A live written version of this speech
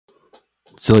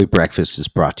Silly Breakfast is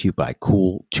brought to you by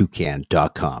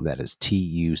CoolToucan.com. That is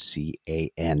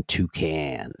Tucan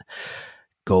Toucan.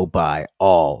 Go buy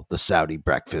all the Saudi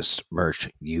breakfast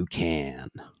merch you can.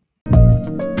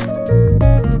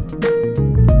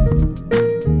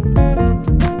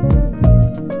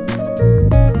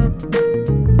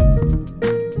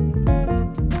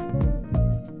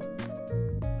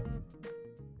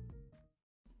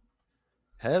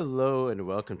 Hello and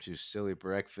welcome to Silly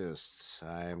Breakfast.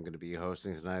 I am going to be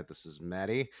hosting tonight. This is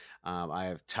Maddie. I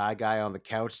have Ty Guy on the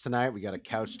couch tonight. We got a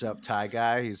couched up Ty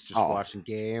Guy. He's just watching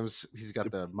games. He's got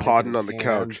the mic in Podding his on the hand.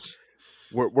 couch.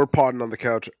 We're podding on the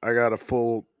couch. I got a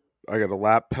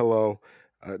lap pillow.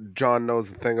 John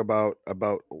knows the thing about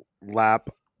lap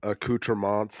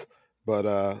accoutrements,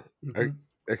 but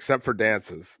except for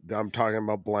dances, I'm talking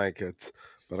about blankets.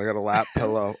 But I got a lap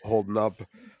pillow holding up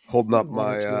my.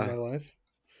 My life.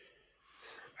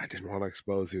 I didn't want to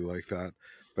expose you like that,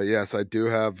 but yes, I do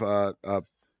have.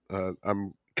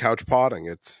 I'm couch podding.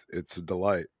 It's a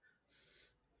delight.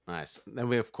 Nice. And then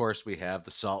we have the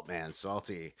Salt Man,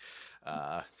 Salty.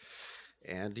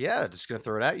 And yeah, just gonna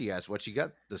throw it at you guys. What you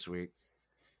got this week?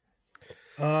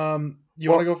 You want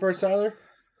to go first, Tyler?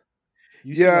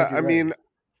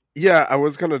 I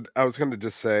was gonna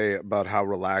just say about how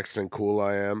relaxed and cool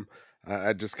I am.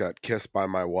 I just got kissed by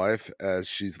my wife as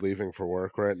she's leaving for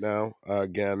work right now.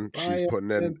 Again, she's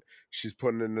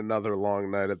putting in another long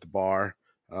night at the bar.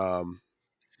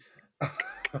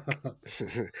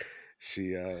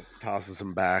 She tosses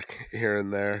them back here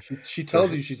and there. She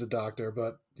tells you she's a doctor,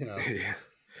 but you know.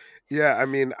 Yeah, I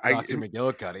mean, Dr.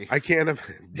 McGillicuddy. I can't.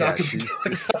 Dr.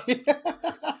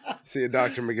 McGillicuddy. See you,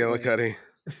 Dr. McGillicuddy.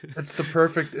 It's the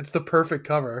perfect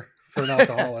cover for an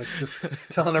alcoholic. Just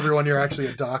telling everyone you're actually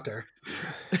a doctor.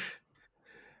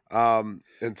 And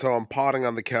so I'm potting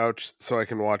on the couch so I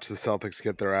can watch the Celtics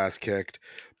get their ass kicked.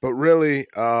 But really,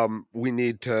 we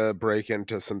need to break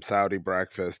into some Saudi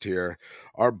breakfast here.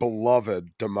 Our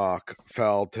beloved Damak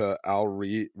fell to Al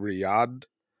Riyadh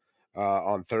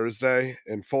on Thursday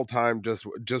in full time, just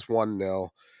 1-0.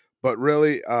 But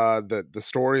really, the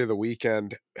story of the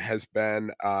weekend has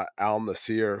been Al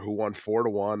Nassr, who won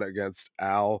 4-1 against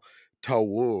Al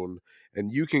Tawoun. And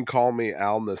you can call me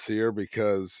Al Nassr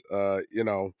because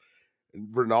Ronaldo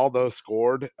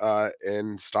scored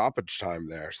in stoppage time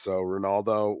there. So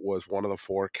Ronaldo was one of the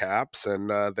 4 caps, and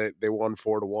they won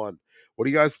 4-1. What do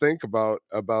you guys think about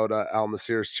Al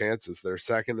Nassr's chances? They're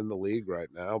second in the league right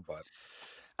now, but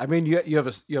I mean, you have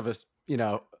a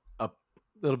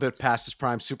little bit past his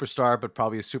prime superstar, but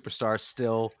probably a superstar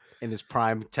still in his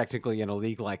prime, technically in a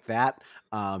league like that.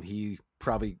 He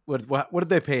probably what did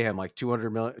they pay him, like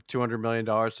 $200 million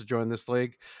to join this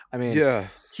league? I mean, yeah,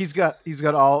 he's got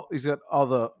all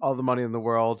the money in the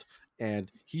world,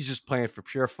 and he's just playing for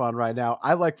pure fun right now.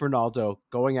 I like Ronaldo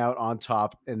going out on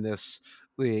top in this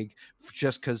league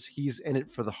just because he's in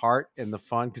it for the heart and the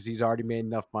fun, because he's already made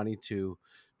enough money to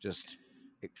just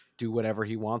do whatever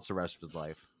he wants the rest of his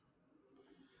life.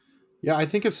 Yeah, I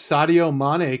think if Sadio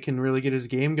Mane can really get his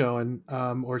game going,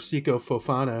 or Siko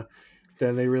Fofana,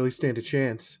 then they really stand a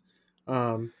chance.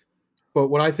 But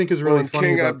what I think is really funny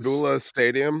King about Abdullah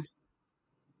Stadium,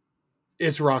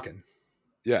 it's rocking.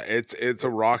 Yeah, it's a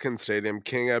rocking stadium.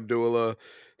 King Abdullah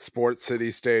Sports City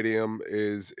Stadium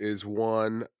is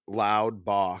one loud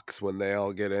box when they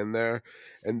all get in there,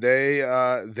 and they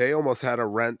almost had a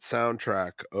Rent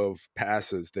soundtrack of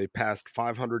passes. They passed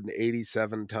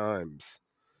 587 times.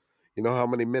 You know how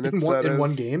many minutes that is? In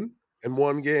one game? In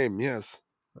one game, yes.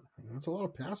 That's a lot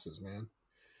of passes, man.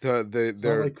 They're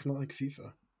not like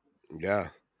FIFA. Yeah.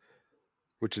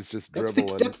 Which is just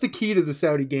dribbling. That's the key to the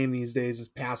Saudi game these days, is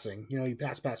passing. You know, you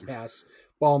pass,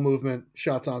 ball movement,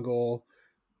 shots on goal,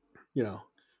 you know.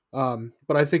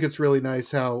 But I think it's really nice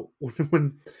how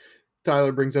when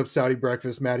Tyler brings up Saudi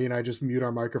breakfast, Maddie and I just mute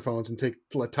our microphones and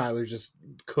let Tyler just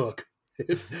cook.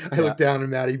 I looked down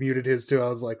and Maddie muted his too. I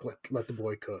was like, let the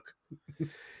boy cook.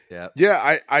 Yeah.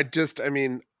 I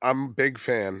mean, I'm a big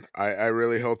fan. I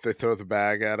really hope they throw the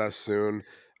bag at us soon.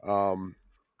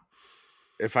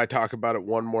 If I talk about it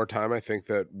one more time, I think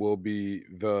that we'll be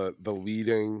the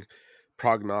leading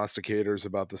prognosticators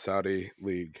about the Saudi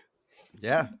league.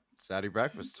 Yeah, Saudi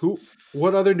breakfast.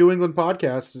 What other New England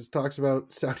podcast talks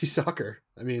about Saudi soccer?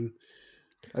 I mean,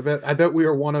 I bet we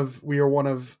are one of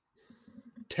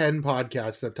 10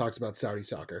 podcasts that talks about Saudi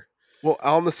soccer. Well,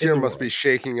 Al Nassr must be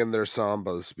shaking in their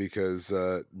sambas because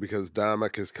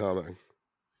Damak is coming.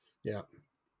 Yeah,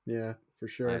 for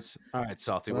sure. Nice. All right,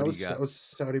 Salty, what do you got? That was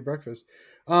Saudi breakfast.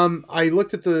 I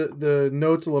looked at the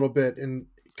notes a little bit, and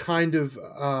kind of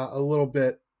a little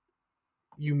bit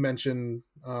you mentioned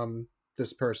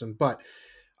this person, but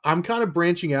I'm kind of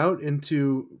branching out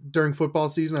into during football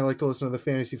season. I like to listen to the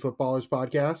Fantasy Footballers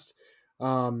podcast.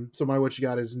 So my What You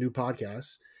Got is a new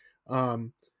podcast.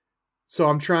 Um, so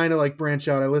I'm trying to like branch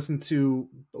out. I listen to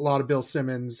a lot of Bill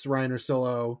Simmons, Ryan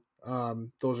Russillo.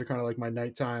 Those are kind of like my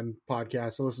nighttime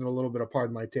podcasts. I listen to a little bit of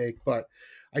Pardon My Take, but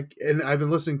I've been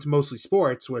listening to mostly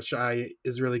sports, which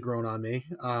is really grown on me.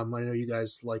 I know you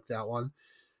guys like that one.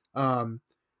 Um,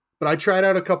 but I tried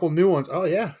out a couple new ones. Oh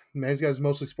yeah, man's got his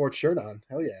mostly sports shirt on.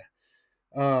 Hell yeah.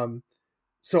 Um,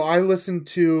 so I listened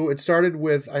to. It started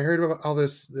with I heard about all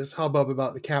this hubbub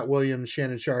about the Cat Williams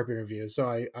Shannon Sharp interview. So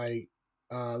I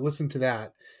listened to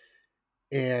that,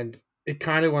 and it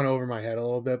kind of went over my head a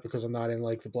little bit because I'm not in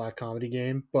like the black comedy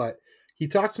game. But he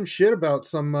talked some shit about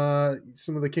some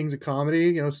of the kings of comedy.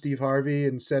 You know, Steve Harvey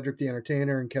and Cedric the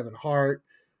Entertainer and Kevin Hart.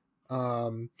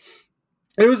 Um,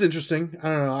 it was interesting. I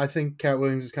don't know. I think Cat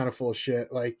Williams is kind of full of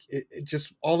shit. Like it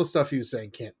just all the stuff he was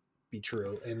saying can't be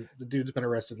true. And the dude's been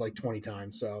arrested like 20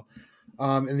 times. So,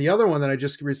 and the other one that I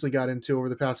just recently got into over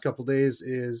the past couple days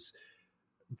is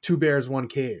Two Bears, One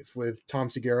Cave with Tom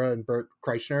Segura and Bert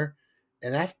Kreischer.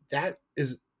 And that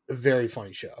is a very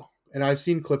funny show. And I've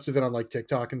seen clips of it on like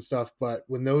TikTok and stuff, but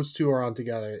when those two are on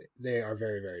together, they are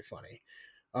very, very funny.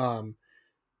 Um,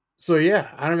 so yeah,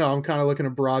 I don't know. I'm kind of looking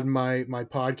to broaden my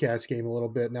podcast game a little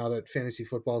bit now that fantasy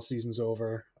football season's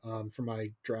over, for my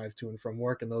drive to and from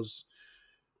work, and those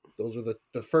are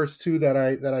the first two that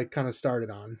I kind of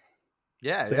started on.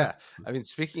 Yeah, So yeah. I mean,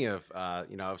 speaking of,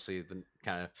 obviously the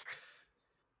kind of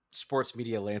sports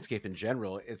media landscape in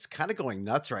general, it's kind of going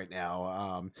nuts right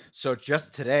now. So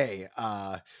just today,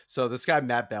 so this guy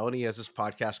Matt Bellany has this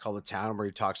podcast called The Town where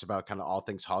he talks about kind of all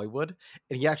things Hollywood,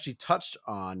 and he actually touched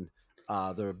on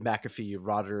the McAfee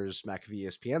Rodgers McAfee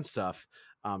ESPN stuff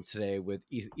today with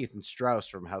Ethan Strauss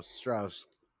from House Strauss.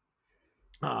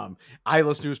 I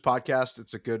listen to his podcast.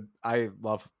 It's a good. I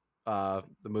love the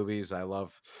movies. I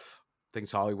love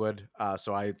things Hollywood.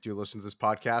 So I do listen to this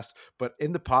podcast. But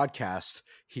in the podcast,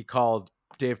 he called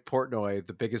Dave Portnoy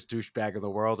the biggest douchebag in the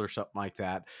world, or something like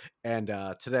that. And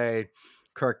today,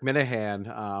 Kirk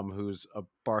Minahan, who's a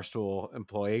Barstool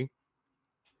employee,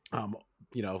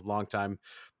 longtime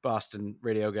Boston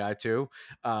radio guy too.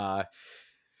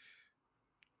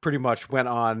 Pretty much went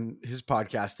on his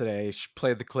podcast today,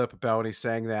 played the clip about when he's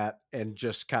saying that, and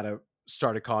just kind of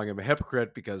started calling him a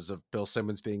hypocrite because of Bill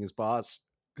Simmons being his boss,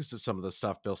 because of some of the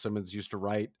stuff Bill Simmons used to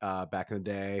write back in the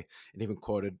day, and even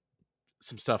quoted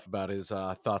some stuff about his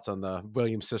thoughts on the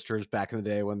Williams sisters back in the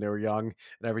day when they were young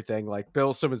and everything. Like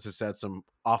Bill Simmons has said some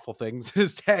awful things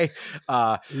his day.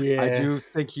 I yeah, do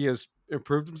think he has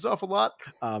improved himself a lot.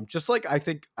 Just like I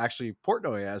think actually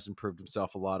Portnoy has improved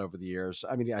himself a lot over the years.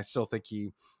 I mean, I still think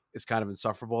he is kind of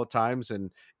insufferable at times and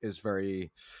is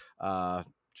very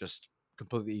just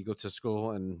completely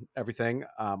egotistical and everything.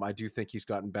 I do think he's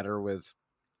gotten better with,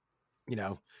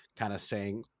 kind of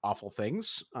saying awful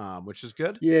things, which is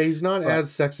good. yeah. He's not But as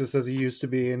sexist as he used to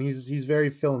be, and he's very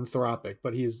philanthropic,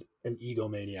 but he's an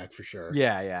egomaniac for sure.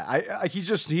 yeah, yeah,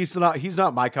 he's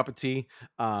not my cup of tea.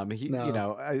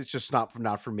 No, It's just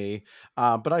not for me.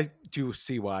 But I do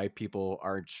see why people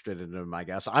are interested in him. I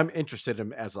guess I'm interested in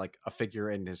him as like a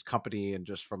figure in his company, and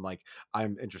just from like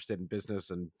I'm interested in business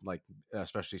and like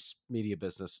especially media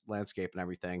business landscape and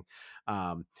everything.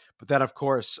 But then of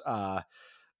course,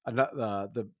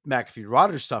 the McAfee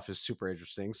Rodgers stuff is super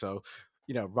interesting. So,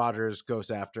 Rodgers goes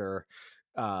after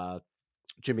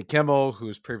Jimmy Kimmel,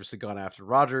 who's previously gone after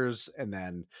Rodgers, and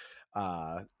then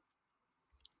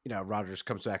Rodgers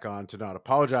comes back on to not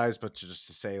apologize, but just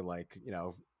to say like,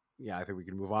 yeah, I think we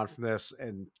can move on from this,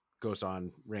 and goes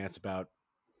on rants about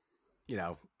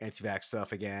anti-vax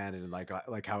stuff again, and like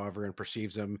how everyone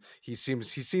perceives him. He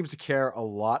seems to care a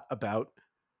lot about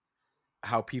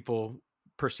how people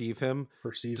perceive him,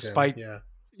 perceive him. despite Yeah,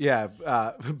 yeah,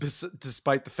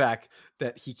 despite the fact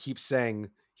that he keeps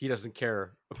saying he doesn't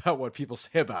care about what people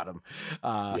say about him.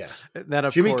 yeah. And then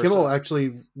of Jimmy course, Kimmel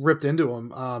actually ripped into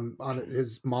him on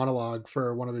his monologue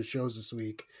for one of his shows this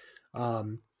week.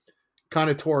 Um, Kind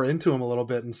of tore into him a little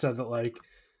bit and said that like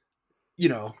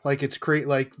it's great,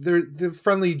 like they're the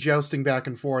friendly jousting back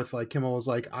and forth. Like Kimmel was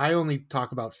like, I only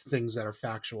talk about things that are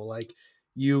factual. Like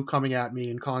you coming at me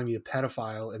and calling me a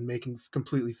pedophile and making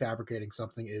completely fabricating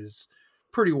something is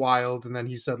pretty wild. And then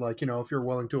he said like, if you're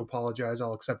willing to apologize,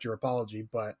 I'll accept your apology,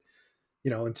 but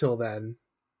until then,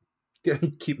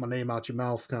 keep my name out your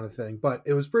mouth, kind of thing. But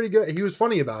it was pretty good. He was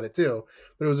funny about it too,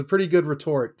 but it was a pretty good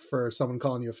retort for someone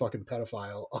calling you a fucking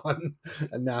pedophile on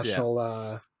a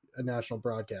yeah, national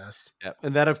broadcast. yeah,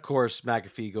 and then of course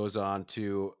McAfee goes on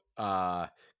to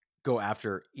go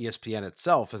after ESPN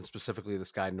itself, and specifically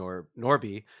this guy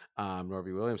Norby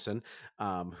Williamson,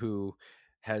 who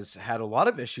has had a lot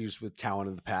of issues with talent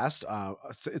in the past.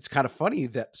 It's kind of funny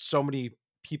that so many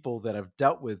people that have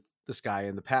dealt with this guy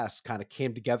in the past kind of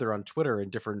came together on Twitter in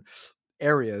different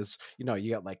areas. You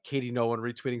got like Katie Nolan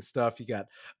retweeting stuff. You got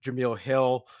Jameel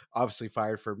Hill, obviously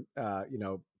fired for,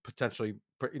 potentially,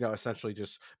 essentially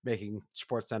just making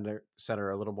Sports Center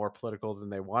a little more political than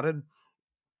they wanted.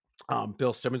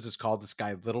 Bill Simmons has called this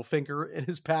guy Littlefinger in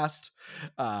his past,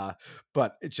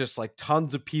 but it's just like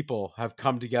tons of people have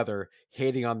come together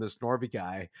hating on this Norby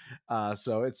guy.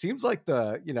 So it seems like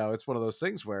it's one of those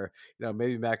things where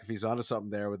maybe McAfee's onto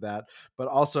something there with that, but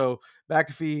also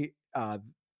McAfee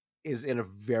is in a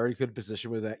very good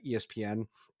position with that ESPN.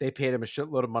 They paid him a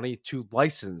shitload of money to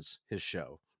license his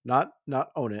show, not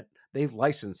own it. They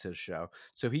license his show,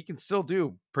 so he can still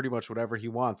do pretty much whatever he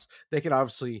wants. They can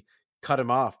obviously cut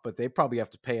him off, but they probably have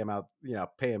to pay him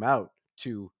out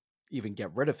to even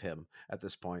get rid of him at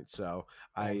this point. So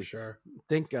I'm I sure.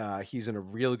 think he's in a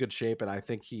really good shape, and I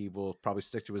think he will probably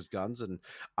stick to his guns. And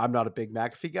I'm not a big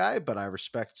McAfee guy, but I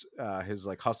respect his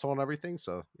like hustle and everything.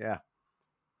 So yeah,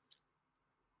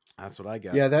 that's what I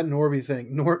got. Yeah, that Norby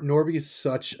thing. Norby is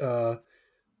such a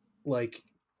like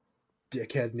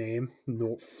dickhead name.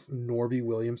 Norby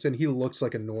Williamson. He looks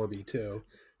like a Norby too.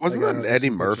 Like Wasn't I that don't know an if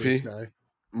you've Eddie seen pictures of this Murphy guy.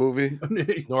 movie?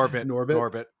 Norbit.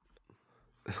 Norbit.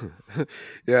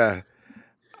 Yeah.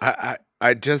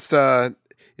 I just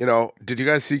did you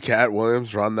guys see Cat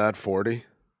Williams run that 40?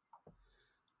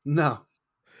 No.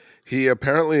 He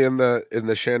apparently in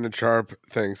the Shannon Sharp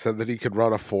thing said that he could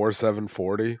run a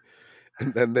 4.740,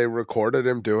 and then they recorded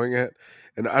him doing it.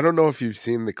 And I don't know if you've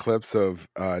seen the clips of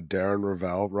Darren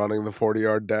Ravel running the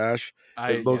 40-yard dash.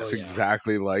 It looks Oh, yeah.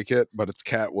 exactly like it, but it's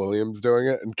Cat Williams doing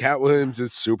it. And Cat Williams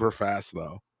is super fast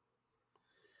though.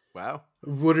 Wow.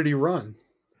 What did he run?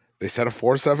 They said a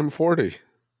 4.740.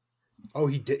 Oh,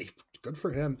 he did. Good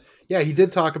for him. Yeah, he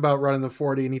did talk about running the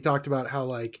 40, and he talked about how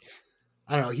like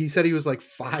I don't know. He said he was like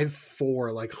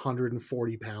 5'4", like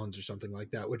 140 pounds or something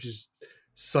like that, which is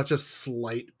such a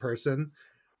slight person.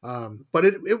 But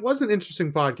it was an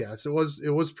interesting podcast. It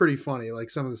was pretty funny, like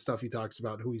some of the stuff he talks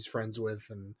about, who he's friends with,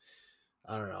 and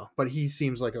I don't know. But he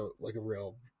seems like a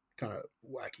real kind of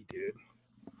wacky dude.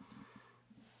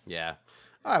 Yeah.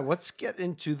 All right, let's get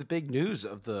into the big news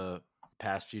of the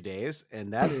past few days,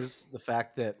 and that is the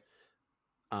fact that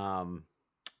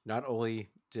not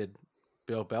only did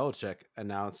Bill Belichick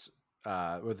announce,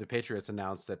 or the Patriots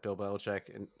announced that Bill Belichick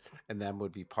and them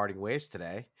would be parting ways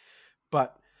today,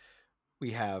 but we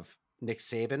have Nick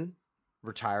Saban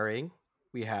retiring.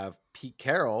 We have Pete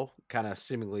Carroll kind of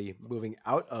seemingly moving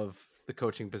out of the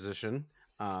coaching position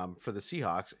for the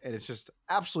Seahawks, and it's just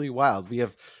absolutely wild. We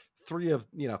have three of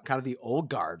kind of the old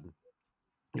guard,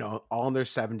 all in their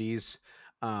 70s,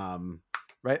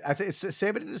 right? I think it's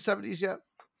Saban in his 70s yet.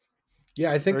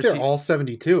 Yeah, I think Or is they're he? all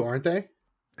 72, aren't they?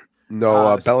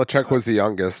 No, Belichick was the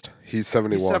youngest. He's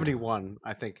 71. He's 71,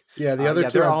 I think. Yeah, the other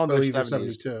two they're I all in their believe are 70s.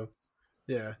 72.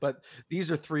 Yeah. But these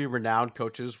are three renowned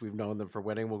coaches. We've known them for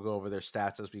winning. We'll go over their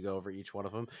stats as we go over each one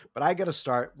of them. But I got to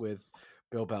start with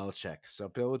Bill Belichick. So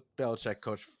Bill Belichick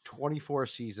coached 24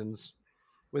 seasons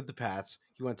with the Pats.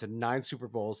 He went to 9 Super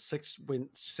Bowls, 6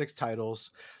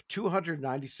 titles,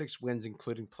 296 wins,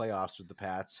 including playoffs with the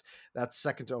Pats. That's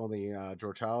second to only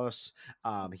George Halas.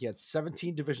 He had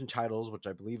 17 division titles, which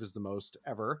I believe is the most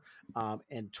ever,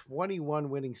 and 21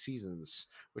 winning seasons,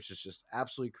 which is just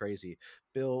absolutely crazy.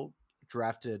 Bill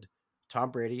drafted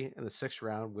Tom Brady in the 6th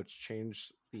round, which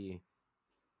changed the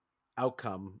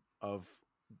outcome of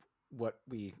what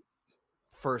we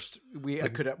we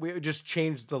just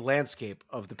changed the landscape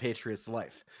of the Patriots'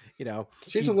 life.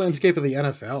 Change the landscape of the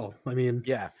NFL. I mean,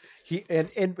 yeah, he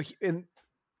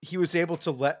was able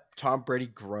to let Tom Brady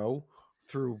grow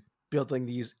through building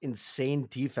these insane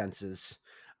defenses,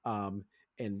 and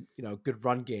good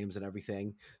run games and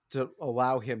everything to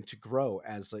allow him to grow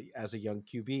as a young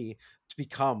QB to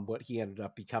become what he ended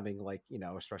up becoming, like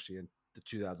especially in the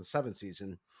 2007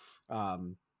 season.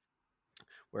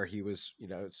 Where he was,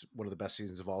 it's one of the best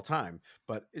seasons of all time.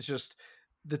 But it's just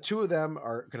the two of them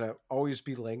are going to always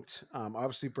be linked.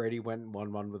 Obviously, Brady went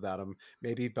 1-1 without him.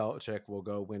 Maybe Belichick will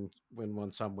go win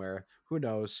one somewhere. Who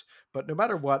knows? But no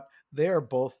matter what, they are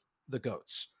both the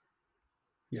GOATs.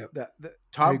 yeah.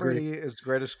 Tom Brady is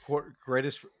the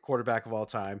greatest quarterback of all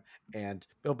time, and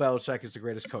Bill Belichick is the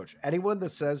greatest coach. Anyone that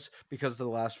says because of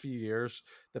the last few years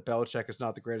that Belichick is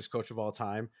not the greatest coach of all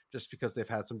time, just because they've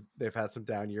had some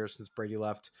down years since Brady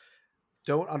left,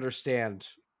 don't understand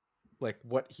like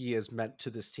what he has meant to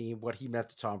this team, what he meant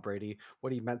to Tom Brady,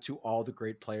 what he meant to all the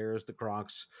great players, the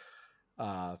Gronks,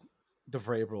 the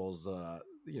Vrabels,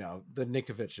 the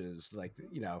Nikoviches,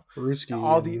 Brewski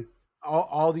all the and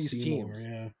all these Seymour.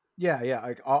 teams. Yeah. Yeah,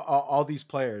 like all these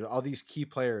players, all these key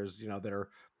players, that are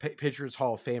Patriots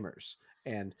Hall of Famers.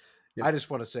 And Yep. I just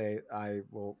want to say I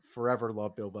will forever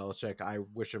love Bill Belichick. I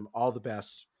wish him all the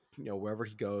best, wherever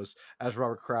he goes. As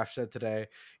Robert Kraft said today,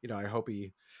 I hope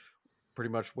he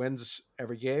pretty much wins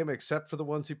every game except for the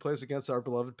ones he plays against our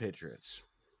beloved Patriots.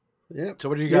 Yep. So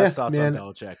what are you guys' Yeah, thoughts on man.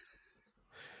 Belichick?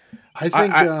 I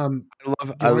think. I, Do I you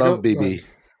want to love go? Go ahead. BB.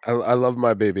 I love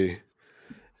my baby.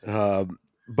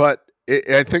 But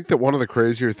I think that one of the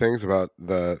crazier things about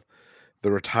the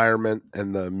retirement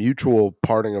and the mutual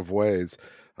parting of ways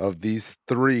of these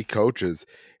three coaches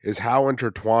is how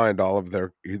intertwined all of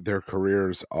their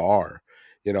careers are.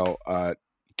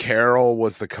 Carroll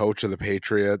was the coach of the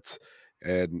Patriots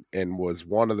and was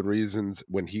one of the reasons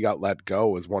when he got let go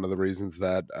was one of the reasons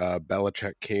that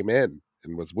Belichick came in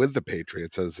and was with the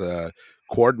Patriots as a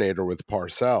coordinator with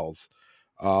Parcells.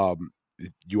 Um,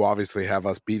 you obviously have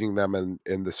us beating them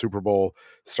in the Super Bowl,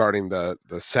 starting the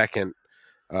second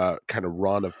kind of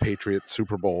run of Patriots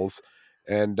Super Bowls,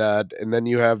 and then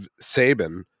you have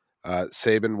Saban.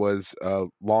 Saban was a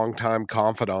longtime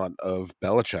confidant of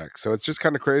Belichick, so it's just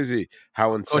kind of crazy how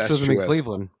Coach with him in incestuous,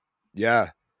 Cleveland. yeah,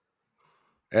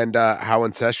 and how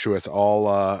incestuous all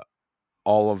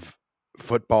of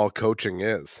football coaching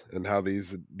is, and how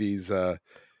these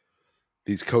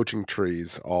coaching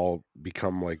trees all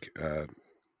become like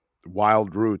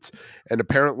wild roots, and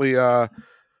apparently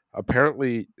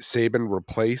Saban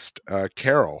replaced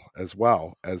Carroll as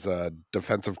well as a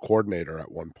defensive coordinator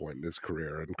at one point in his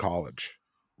career in college.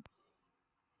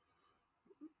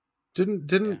 Yeah.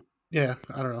 Didn't yeah,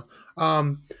 I don't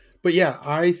know. But yeah,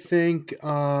 I think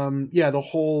yeah, the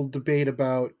whole debate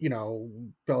about,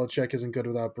 Belichick isn't good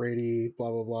without Brady, blah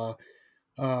blah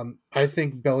blah. I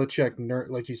think Belichick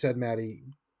like you said, Maddie,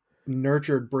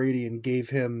 nurtured Brady and gave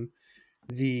him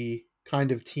the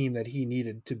kind of team that he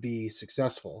needed to be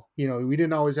successful. We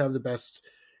didn't always have the best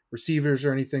receivers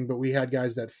or anything, but we had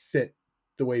guys that fit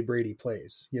the way Brady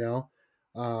plays.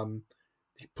 Um,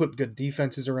 he put good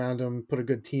defenses around him, put a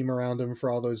good team around him for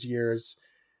all those years.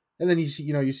 And then you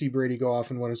see Brady go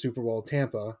off and win a Super Bowl at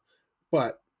Tampa,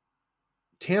 but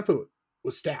Tampa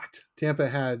was stacked. Tampa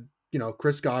had,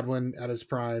 Chris Godwin at his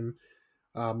prime,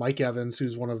 Mike Evans,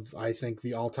 who's one of, I think,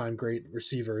 the all-time great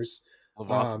receivers.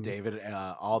 Lavonte David,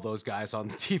 all those guys on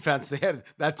the defense. That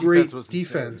defense Great was insane.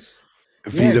 defense.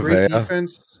 Yeah, Vita great Vea.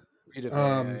 defense. Vita Vea,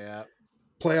 Um, yeah.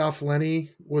 Playoff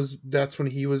Lenny that's when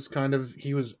he was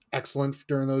excellent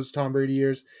during those Tom Brady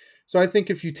years. So I think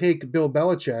if you take Bill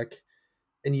Belichick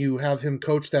and you have him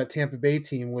coach that Tampa Bay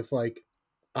team with, like,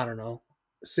 I don't know,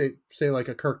 say like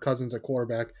a Kirk Cousins at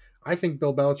quarterback, I think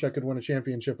Bill Belichick could win a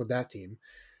championship with that team.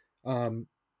 And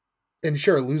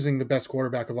sure, losing the best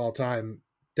quarterback of all time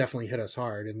definitely hit us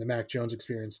hard, and the Mac Jones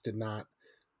experience did not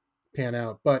pan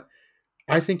out. But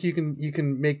I think you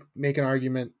can make an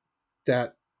argument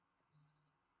that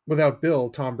without Bill,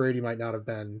 Tom Brady might not have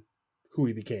been who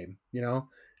he became.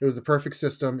 It was the perfect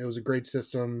system. It was a great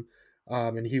system,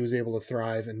 and he was able to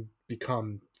thrive and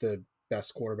become the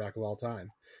best quarterback of all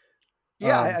time.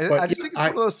 Yeah, I But just yeah, think it's one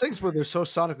of those things where they're so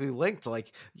sonically linked.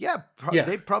 Like, yeah, yeah,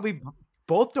 they probably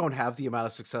both don't have the amount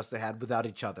of success they had without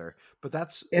each other. But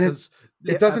that's and it because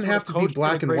it that's doesn't what a have to be coach and a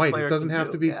black and great white. It player doesn't can have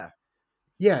to do. be. Yeah,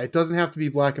 Yeah, it doesn't have to be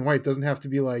black and white. It doesn't have to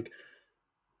be like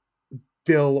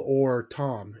Bill or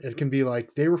Tom. It can be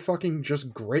like they were fucking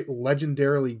just great,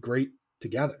 legendarily great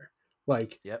together.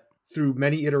 Like, yep. through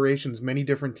many iterations, many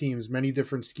different teams, many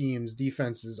different schemes,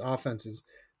 defenses, offenses.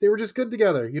 They were just good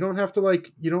together. You don't have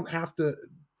to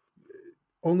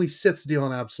only Siths deal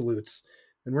in absolutes.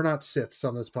 And we're not Siths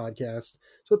on this podcast.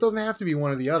 So it doesn't have to be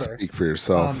one or the other. Speak for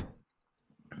yourself.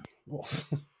 Well,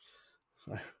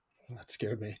 that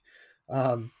scared me.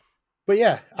 But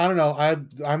yeah, I don't know.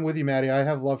 I'm with you, Maddie. I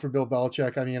have love for Bill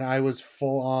Belichick. I mean, I was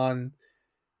full on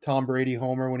Tom Brady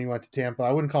homer when he went to Tampa.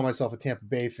 I wouldn't call myself a Tampa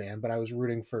Bay fan, but I was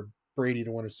rooting for Brady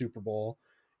to win a Super Bowl,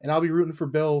 and I'll be rooting for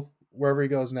Bill wherever he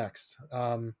goes next,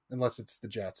 unless it's the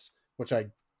Jets, which I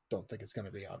don't think it's going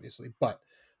to be, obviously. But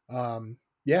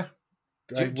yeah,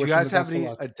 I Do you wish him the guys have best of any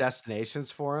luck.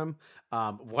 destinations for him?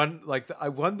 One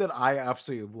that I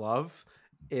absolutely love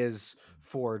is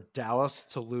for Dallas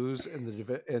to lose in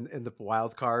the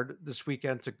wild card this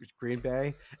weekend to Green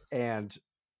Bay, and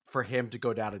for him to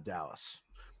go down to Dallas.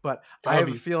 But I have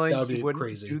a That feeling would he be wouldn't do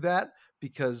crazy. that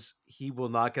because he will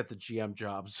not get the GM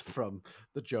jobs from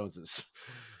the Joneses.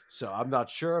 So I'm not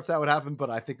sure if that would happen, but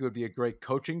I think it would be a great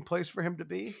coaching place for him to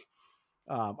be.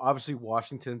 Obviously,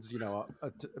 Washington's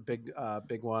a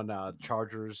big one.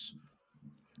 Chargers.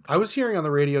 I was hearing on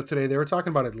the radio today they were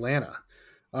talking about Atlanta,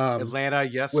 Atlanta,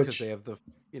 yes, because they which have the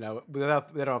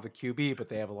without they don't have the QB, but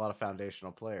they have a lot of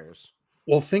foundational players.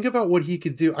 well, think about what he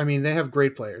could do. I mean, they have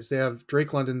great players. They have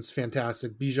Drake London's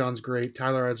fantastic, Bijan's great,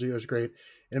 Tyler Algiers great,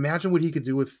 and imagine what he could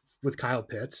do with Kyle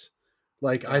Pitts.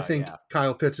 Like I think Yeah,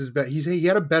 Kyle Pitts is better. He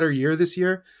had a better year this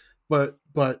year, but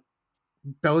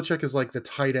Belichick is like the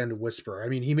tight end whisperer. I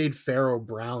mean, he made Pharaoh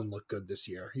Brown look good this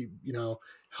year.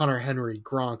 Hunter Henry,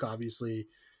 Gronk, obviously,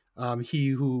 he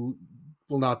who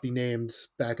will not be named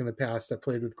back in the past that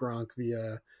played with Gronk,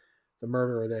 the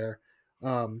murderer there.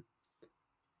 Um,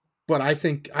 but I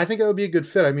think that would be a good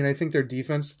fit. I mean, I think their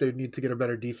defense they need to get a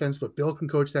better defense, but Bill can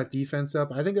coach that defense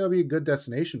up. I think that would be a good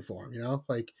destination for him.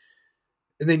 Like,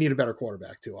 and they need a better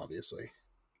quarterback too, obviously,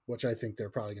 which I think they're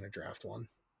probably going to draft one.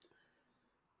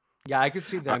 yeah, I could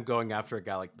see them going after a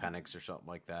guy like Penix or something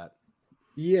like that.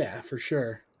 Yeah, for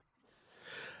sure.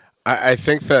 I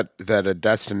think that a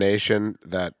destination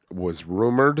that was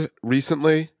rumored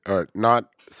recently, or not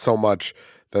so much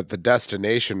that the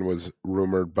destination was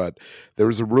rumored, but there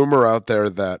was a rumor out there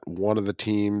that one of the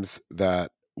teams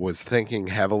that was thinking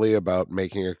heavily about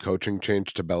making a coaching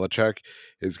change to Belichick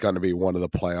is going to be one of the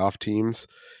playoff teams,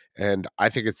 and I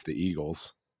think it's the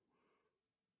Eagles.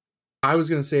 I was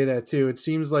going to say that too. It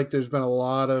seems like there's been a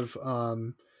lot of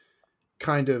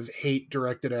kind of hate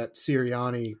directed at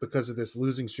Sirianni because of this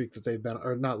losing streak that they've been,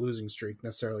 or not losing streak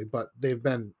necessarily, but they've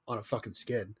been on a fucking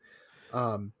skid.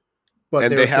 But And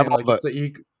they they were have saying all like the if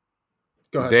the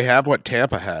go ahead. they have what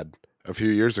Tampa had a few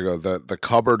years ago. The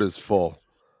cupboard is full.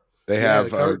 Yeah,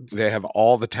 the They have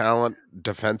all the talent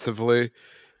defensively.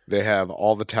 They have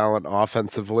all the talent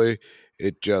offensively.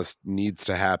 It just needs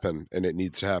to happen, and it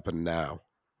needs to happen now.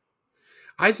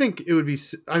 I think it would be.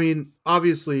 I mean,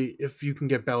 obviously, if you can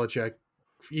get Belichick,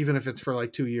 even if it's for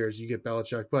like 2 years, you get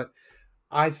Belichick. But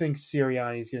I think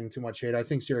Sirianni's getting too much hate. I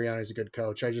think Sirianni's a good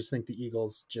coach. I just think the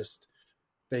Eagles just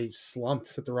they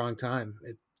slumped at the wrong time.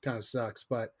 It kind of sucks,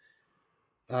 but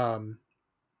um,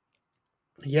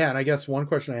 yeah. And I guess one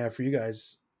question I have for you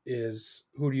guys is,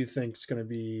 who do you think is going to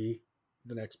be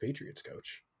the next Patriots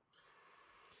coach?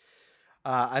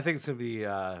 I think it's gonna be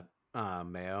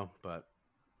Mayo, but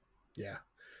Yeah,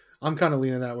 I'm kind of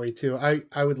leaning that way too. I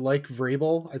would like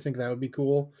Vrabel. I think that would be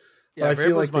cool, but yeah, I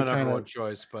feel Vrabel's like they my number kind one of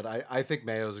choice. But I think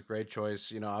Mayo's a great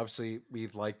choice. Obviously we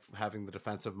like having the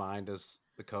defensive mind as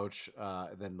the coach,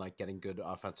 and then like getting good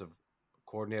offensive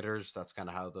coordinators. That's kind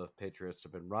of how the Patriots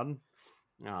have been run.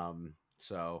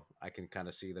 So I can kind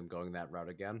of see them going that route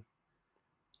again.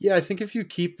 yeah. I think if you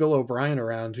keep Bill O'Brien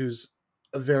around, who's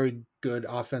a very good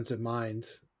offensive mind,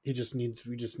 we just need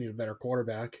a better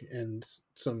quarterback and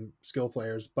some skill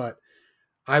players. But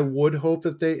I would hope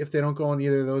that if they don't go in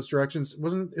either of those directions,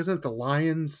 isn't the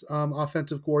Lions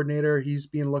offensive coordinator? He's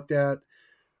being looked at.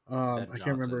 Ben I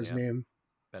can't remember Johnson, his yeah, name.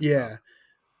 Ben Yeah. Johnson.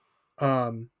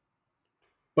 Um,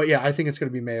 but yeah, I think it's going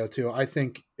to be Mayo too. I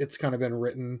think it's kind of been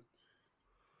written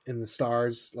in the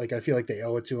stars. Like I feel like they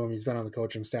owe it to him. He's been on the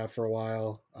coaching staff for a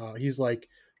while. He was like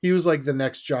the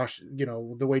next Josh.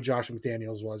 The way Josh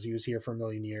McDaniels was. He was here for a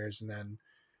million years, and then.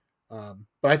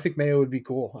 But I think Mayo would be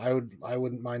cool. I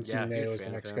wouldn't mind Yeah, seeing huge Mayo as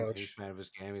the fan of next him. Huge coach. fan of his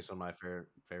game. He's one of my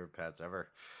favorite pets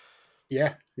ever.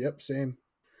 Yeah. Yep. Same.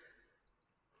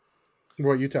 What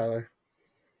about you, Tyler?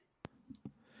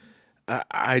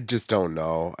 I just don't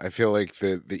know. I feel like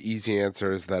the easy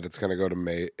answer is that it's going to go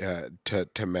to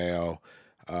to Mayo.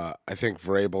 I think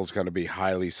Vrabel's going to be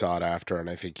highly sought after, and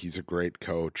I think he's a great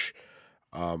coach.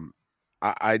 Um,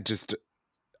 I just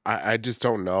I just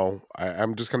don't know.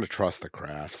 I'm just going to trust the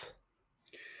crafts.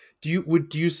 Do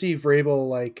you see Vrabel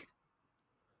like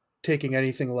taking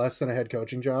anything less than a head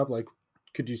coaching job? Like,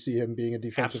 could you see him being a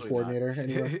defensive Absolutely not. coordinator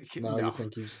anywhere? No, you No,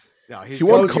 think he's. no. He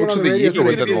Well, I won was hearing Coach on of the the radio Year He's today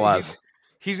gonna within that the be last.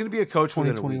 he's gonna be a coach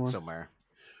within a week 2021. somewhere.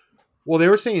 Well, they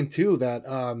were saying too that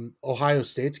Ohio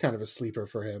State's kind of a sleeper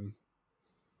for him.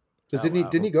 Because Oh wow.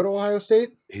 didn't he go to Ohio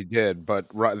State? He did, but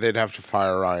they'd have to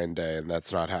fire Ryan Day, and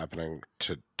that's not happening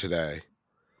today.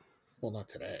 Well, not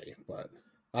today, but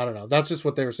I don't know. That's just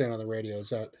what they were saying on the radio. Is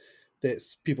that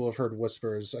people have heard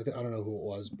whispers. I don't know who it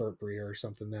was, Burt Breer or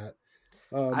something that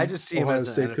I just see him Ohio as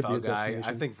an State could be a NFL guy.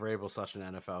 I destination. think Vrabel's such an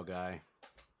NFL guy.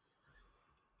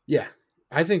 Yeah,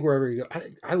 I think wherever you go,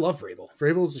 I love Vrabel.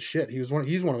 Vrabel's the shit. He's one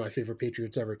of my favorite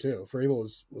Patriots ever too. Vrabel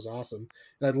was awesome,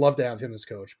 and I'd love to have him as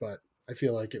coach. But I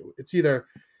feel like it's either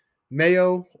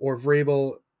Mayo or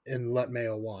Vrabel, and let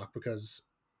Mayo walk because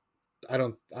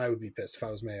I would be pissed if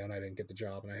I was Mayo and I didn't get the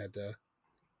job and I had to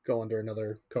go under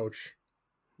another coach.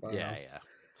 I don't Yeah, know. yeah.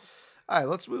 All right,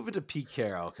 let's move into Pete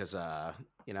Carroll because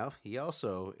he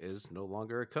also is no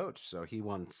longer a coach. So he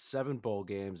won 7 bowl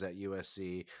games at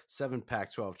USC, 7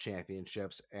 Pac-12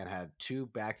 championships, and had 2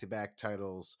 back-to-back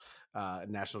titles,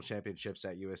 national championships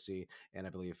at USC, and I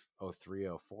believe 03,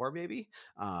 04 maybe.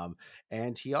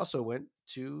 And he also went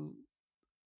to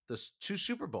the 2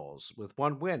 Super Bowls with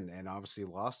 1 win, and obviously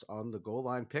lost on the goal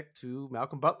line pick to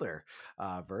Malcolm Butler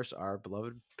versus our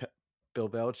beloved Bill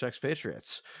Belichick's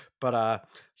Patriots. But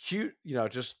huge,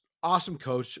 just awesome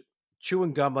coach,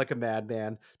 chewing gum like a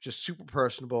madman, just super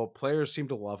personable. Players seem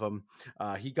to love him.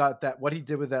 He got that what he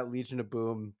did with that Legion of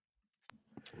Boom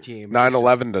team is just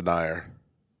 9/11 denier.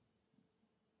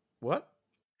 what?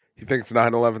 He thinks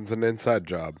 9/11's an inside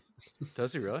job.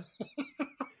 Does he really?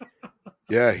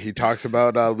 Yeah, he talks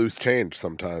about loose change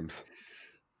sometimes.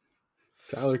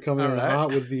 Tyler coming All in right.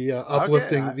 hot with the Okay,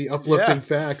 uplifting yeah.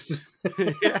 facts.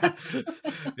 yeah,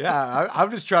 yeah.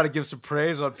 I'm just trying to give some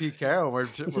praise on Pete Carroll. We're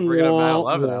bringing up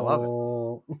Wah, 9/11. I love it.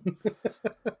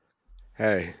 wah.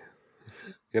 Hey,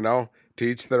 to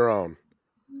each their own.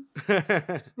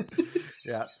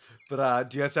 Yeah, but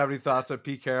do you guys have any thoughts on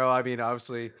Pete Carroll? I mean,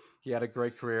 obviously he had a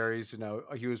great career.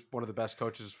 He was one of the best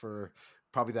coaches for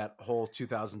probably that whole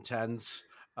 2010s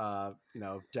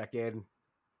decade.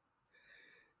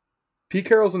 Pete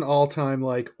Carroll's an all-time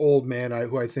like old man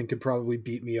who I think could probably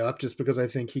beat me up just because I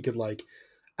think he could like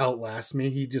outlast me.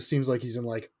 He just seems like he's in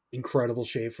like incredible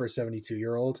shape for a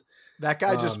 72-year-old. That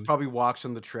guy just probably walks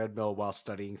on the treadmill while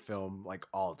studying film like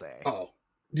all day. Oh,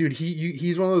 dude,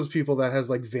 he's one of those people that has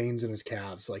like veins in his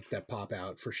calves like that pop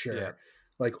out for sure. Yeah.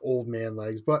 Like old man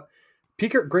legs. But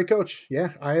Pete Carroll, great coach.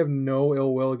 Yeah, I have no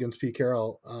ill will against Pete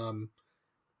Carroll.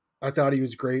 I thought he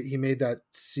was great. He made that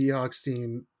Seahawks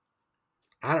team,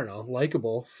 I don't know,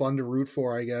 likable, fun to root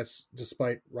for, I guess,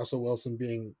 despite Russell Wilson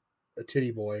being a titty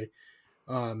boy.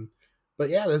 But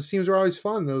yeah, those teams were always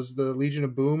fun. The Legion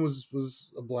of Boom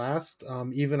was a blast.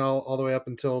 Even all the way up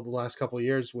until the last couple of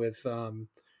years with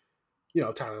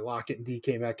Tyler Lockett and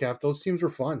DK Metcalf. Those teams were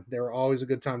fun. They were always a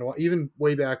good time to watch. Even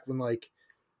way back when like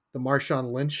the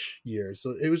Marshawn Lynch years.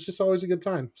 So it was just always a good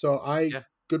time. So Yeah.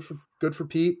 good for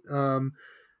Pete.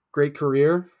 Great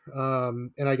career.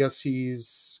 And I guess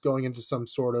he's going into some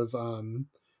sort of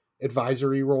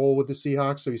advisory role with the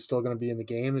Seahawks, so he's still going to be in the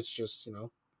game. It's just, I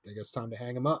guess time to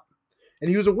hang him up. And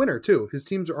he was a winner too. His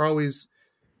teams are always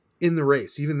in the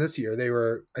race. Even this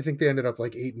year, I think they ended up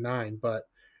like 8-9, but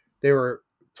they were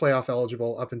playoff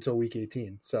eligible up until week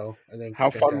 18. So I think How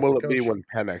fun will it be coach. when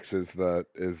Penix is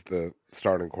the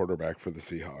starting quarterback for the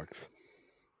Seahawks?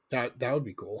 That would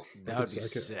be cool. That would be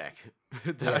sick.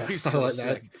 That Yeah, would be so like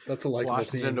sick. That's a likable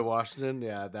Washington team. to Washington.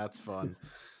 Yeah, that's fun.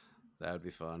 That would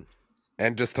be fun.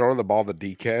 And just throwing the ball to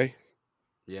DK.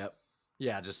 Yep.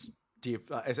 Yeah, just deep.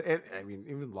 I mean,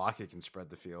 even Lockett can spread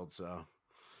the field. So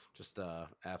just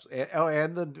absolutely.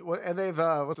 And they've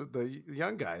what's it? The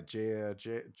young guy,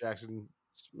 Jackson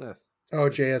Smith. Oh,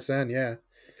 JSN, yeah.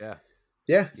 Yeah.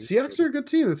 Yeah, Seahawks are a good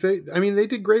team. They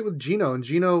did great with Geno, and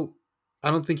Geno,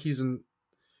 I don't think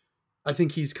I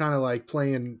think he's kind of like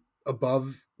playing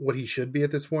above what he should be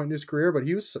at this point in his career, but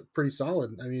he was pretty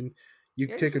solid. I mean, you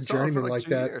take a journeyman like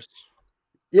that. Years.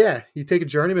 Yeah, you take a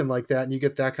journeyman like that and you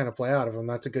get that kind of play out of him.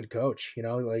 That's a good coach,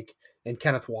 and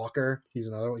Kenneth Walker, he's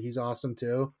another one. He's awesome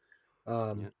too.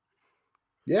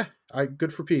 Yeah,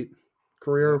 good for Pete.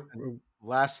 Career. Yeah.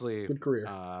 Lastly, good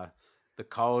career. The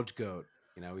college GOAT.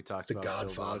 We talked the about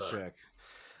Godfather. Bill Belichick.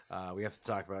 We have to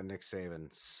talk about Nick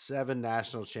Saban. 7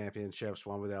 national championships,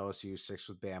 1 with LSU, 6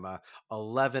 with Bama,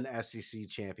 11 SEC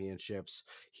championships.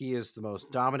 He is the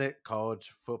most dominant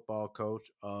college football coach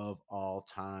of all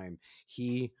time.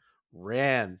 He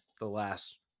ran the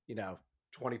last,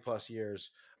 20 plus years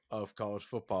of college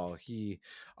football. He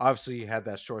obviously had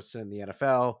that short stint in the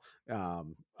NFL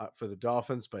for the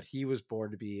Dolphins, but he was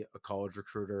born to be a college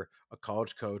recruiter, a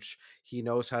college coach. He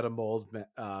knows how to mold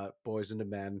boys into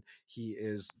men. He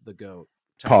is the GOAT.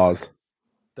 Pause.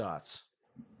 Thoughts?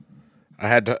 I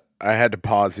had to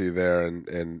pause you there,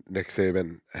 and Nick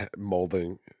Saban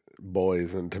molding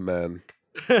boys into men.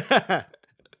 Nick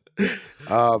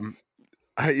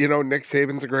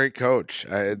Saban's a great coach.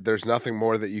 There's nothing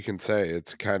more that you can say.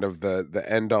 It's kind of the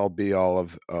end all be all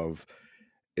of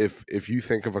if you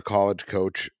think of a college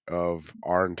coach of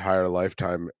our entire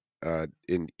lifetime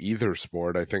in either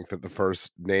sport, I think that the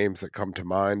first names that come to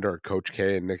mind are Coach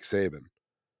K and Nick Saban.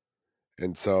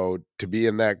 And so to be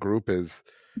in that group is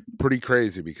pretty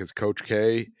crazy because Coach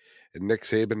K and Nick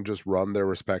Saban just run their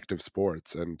respective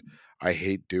sports. And I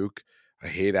hate Duke. I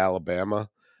hate Alabama.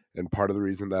 And part of the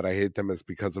reason that I hate them is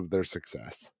because of their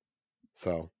success.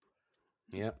 So,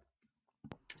 yeah.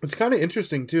 It's kind of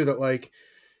interesting too that like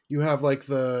you have like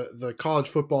the college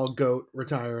football GOAT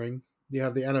retiring, You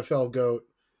have the NFL GOAT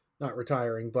not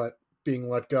retiring, but being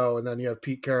let go, and then you have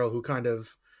Pete Carroll, who kind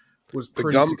of was The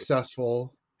pretty gum,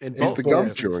 successful In in he's the both, gum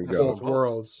yeah, chewing successful goat. in both both.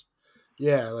 worlds.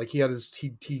 Yeah, like he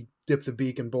dipped the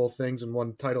beak in both things and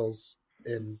won titles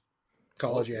in Oh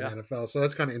college and yeah, NFL. So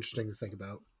that's kind of interesting to think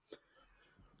about.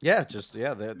 yeah, just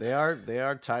yeah, they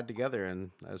are tied together,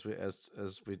 and as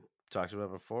we talked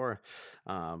about before,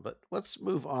 but let's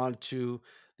move on to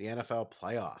the NFL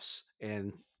playoffs.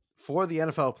 And for the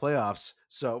NFL playoffs,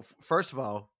 so first of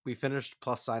all, we finished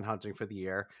plus sign hunting for the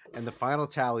year, and the final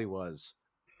tally was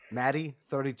Maddie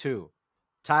 32,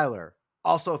 Tyler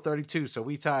also 32. So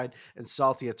we tied, and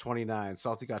Salty at 29.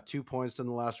 Salty got 2 points in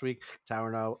the last week.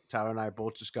 Tyler and I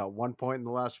both just got 1 point in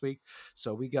the last week.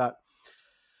 So we got,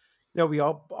 we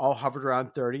all hovered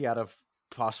around 30 out of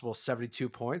possible 72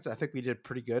 points. I think we did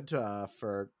pretty good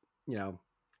for you know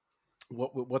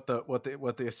what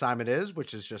the assignment is,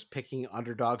 which is just picking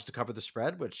underdogs to cover the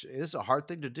spread, which is a hard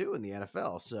thing to do in the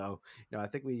NFL. So I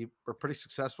think we were pretty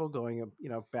successful going,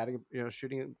 batting,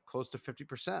 shooting close to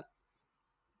 50%.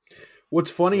 What's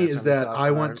You funny guys is have any that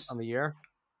thoughts on the year?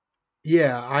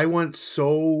 I went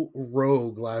so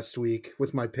rogue last week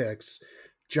with my picks.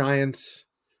 Giants,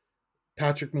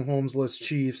 Patrick Mahomes list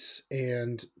Chiefs,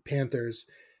 and Panthers.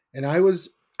 And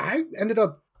I ended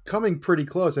up coming pretty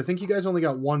close. I think you guys only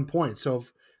got 1 point. So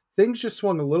if things just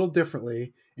swung a little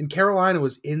differently, and Carolina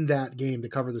was in that game to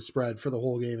cover the spread for the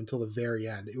whole game until the very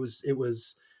end.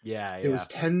 Yeah, It yeah. was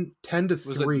 10 to Was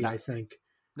it 3, not? I think.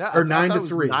 No, I, Or I 9 thought to it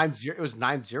was 3. 9-0. It was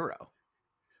 9-0.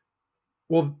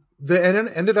 Well, it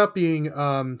ended up being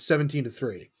 17 to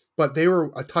 3, but they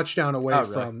were a touchdown away Oh,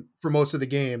 really? from for most of the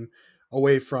game,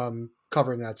 away from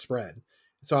covering that spread.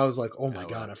 So I was like, "Oh my Oh,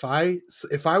 god, well.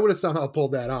 if I would have somehow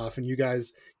pulled that off, and you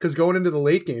guys, because going into the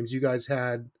late games, you guys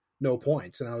had no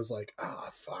points, and I was like, ah,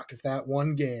 fuck, if that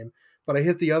one game, but I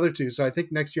hit the other two, so I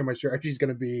think next year my strategy is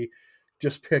going to be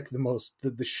just pick the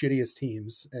shittiest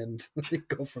teams and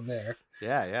go from there.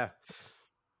 Yeah, yeah.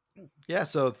 Yeah,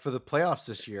 so for the playoffs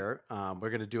this year, we're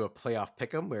going to do a playoff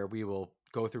pick 'em where we will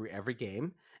go through every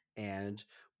game and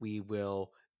we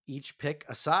will each pick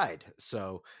a side.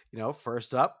 So,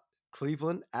 first up,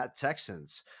 Cleveland at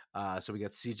Texans. So we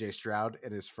got CJ Stroud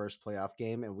in his first playoff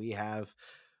game, and we have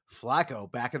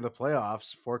Flacco back in the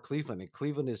playoffs for Cleveland. And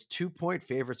Cleveland is 2-point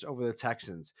favorites over the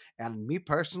Texans. And me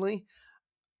personally,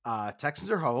 Texans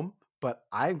are home, but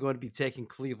I'm going to be taking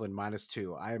Cleveland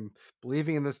 -2. I'm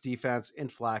believing in this defense in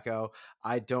Flacco.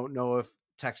 I don't know if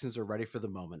Texans are ready for the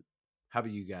moment. How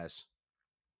about you guys?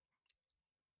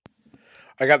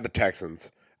 I got the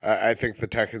Texans. I think the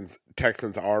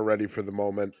Texans are ready for the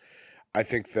moment. I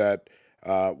think that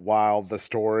while the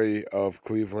story of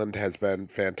Cleveland has been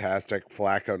fantastic,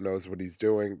 Flacco knows what he's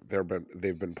doing.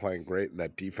 They've been playing great, and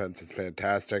that defense is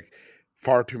fantastic.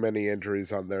 Far too many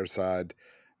injuries on their side.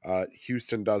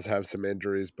 Houston does have some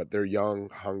injuries, but they're young,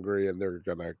 hungry, and they're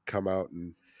gonna come out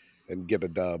and get a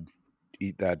dub,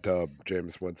 eat that dub,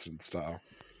 James Winston style.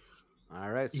 All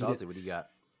right, Eat it. Salty, what do you got?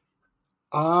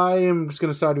 I am just going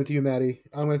to side with you, Maddie.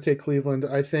 I'm going to take Cleveland.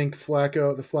 I think the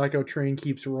Flacco train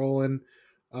keeps rolling.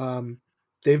 Um,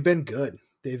 they've been good.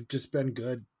 They've just been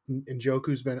good.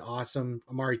 Njoku's been awesome.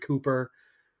 Amari Cooper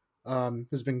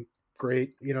has been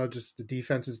great. Just the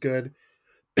defense is good.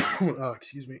 Oh,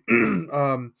 excuse me.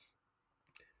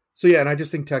 So yeah, and I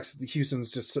just think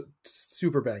Houston's just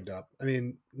super banged up. I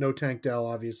mean, no Tank Dell,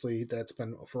 obviously. That's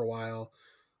been for a while.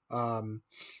 Um,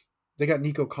 they got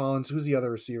Nico Collins. Who's the other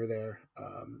receiver there?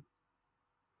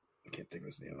 I can't think of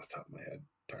his name off the top of my head.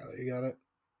 Tyler, you got it?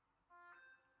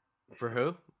 For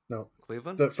who? No,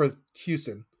 Cleveland? for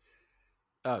Houston.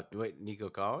 Oh, wait, Nico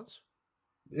Collins?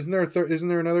 Isn't there Isn't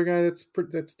there another guy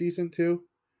that's decent too?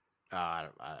 I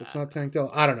don't, I, It's I not don't know. Tank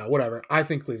Dell. I don't know. Whatever. I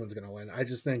think Cleveland's going to win. I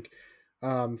just think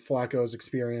Flacco's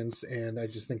experience, and I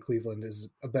just think Cleveland is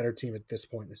a better team at this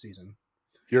point in the season.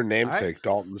 Your All right. namesake,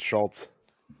 Dalton Schultz.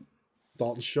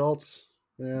 Dalton Schultz,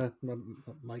 yeah,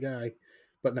 my guy.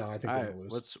 But no, I think All they're right, going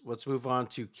to lose. let's move on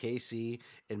to KC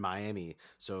in Miami.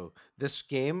 So this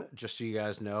game, just so you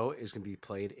guys know, is going to be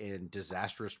played in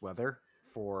disastrous weather.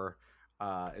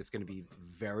 It's going to be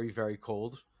very very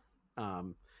cold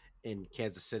in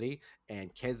Kansas City,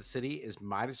 and Kansas City is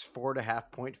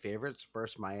 -4.5 point favorites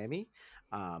versus Miami.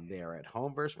 They are at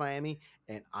home versus Miami,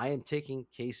 and I am taking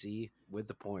KC with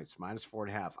the points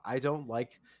 -4.5. I don't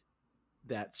like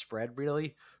that spread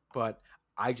really, but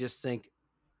I just think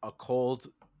a cold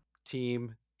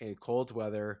team in cold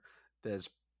weather that's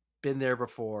been there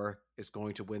before is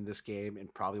going to win this game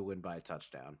and probably win by a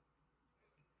touchdown.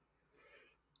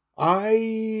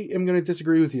 I am going to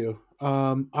disagree with you.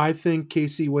 I think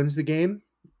KC wins the game,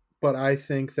 but I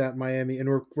think that Miami,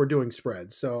 and we're doing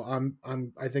spreads, so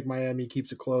I think Miami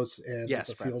keeps it close and Yeah, it's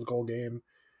a spread. field goal game.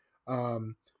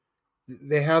 Um,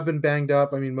 they have been banged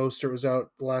up. I mean, Mostert was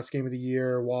out the last game of the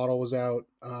year. Waddle was out.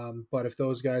 But if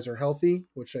those guys are healthy,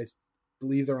 which I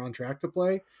believe they're on track to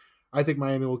play, I think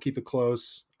Miami will keep it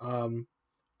close.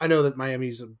 I know that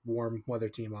Miami's a warm weather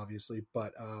team, obviously,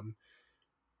 but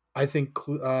I think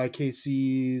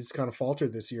KC's kind of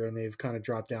faltered this year and they've kind of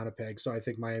dropped down a peg. So I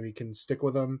think Miami can stick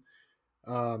with them.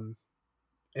 Um,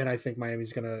 and I think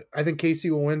I think KC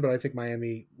will win, but I think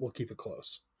Miami will keep it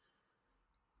close.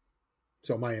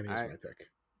 So Miami All is right. my pick.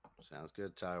 Sounds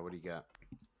good, Tyler. What do you got?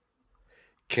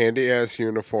 Candy ass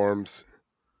uniforms,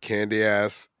 candy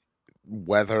ass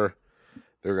weather.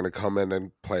 They're going to come in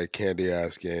and play a candy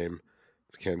ass game.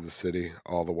 It's Kansas City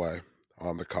all the way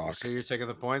on the So cock. you're taking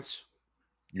the points?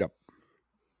 Yep.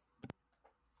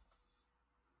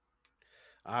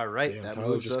 All right. Damn, That Tyler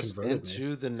moves just us converted me.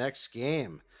 into the next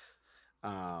game.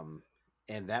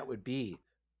 And that would be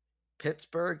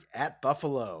Pittsburgh at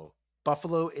Buffalo.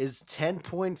 Buffalo is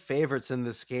 10-point favorites in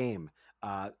this game.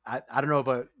 I don't know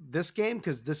about this game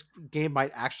because this game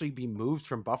might actually be moved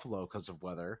from Buffalo because of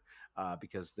weather,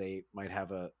 because they might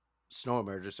have a snow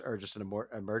emergency or just an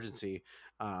emergency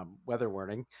weather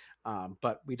warning.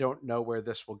 But we don't know where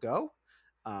this will go.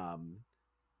 Um,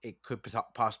 it could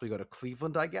possibly go to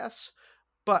Cleveland, I guess.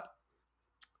 But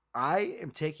I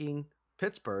am taking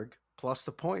Pittsburgh plus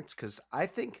the points because I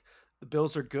think the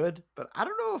Bills are good, but I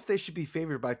don't know if they should be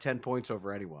favored by 10 points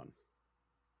over anyone,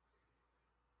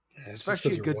 Yeah, it's just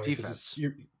especially because a your good wife defense.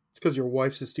 it's because your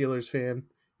wife's a Steelers fan.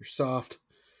 You're soft.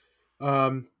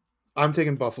 Um, I'm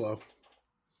taking Buffalo.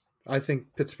 I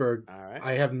think Pittsburgh. All right.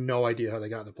 I have no idea how they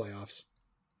got in the playoffs.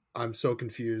 I'm so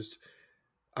confused.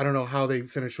 I don't know how they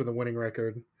finished with a winning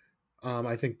record.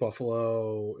 I think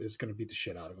Buffalo is going to beat the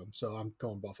shit out of them, so I'm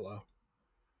going Buffalo.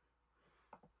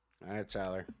 All right,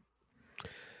 Tyler.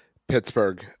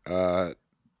 Pittsburgh.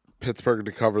 Pittsburgh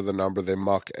to cover the number. They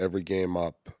muck every game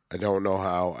up. I don't know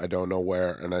how. I don't know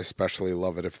where. And I especially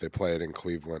love it if they play it in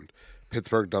Cleveland.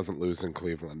 Pittsburgh doesn't lose in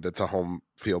Cleveland. It's a home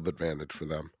field advantage for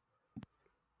them.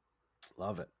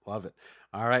 Love it. Love it.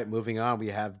 All right, moving on. We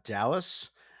have Dallas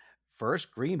versus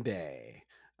Green Bay.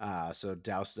 So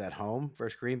Dallas is at home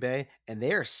versus Green Bay, and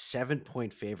they are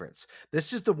 7-point favorites.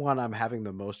 This is the one I'm having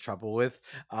the most trouble with.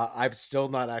 I'm still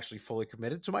not actually fully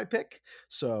committed to my pick,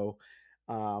 so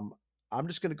um, I'm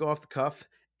just going to go off the cuff,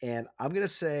 and I'm going to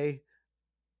say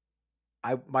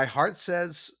my heart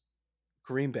says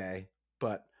Green Bay,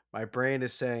 but my brain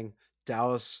is saying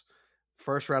Dallas,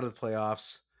 first round of the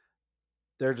playoffs.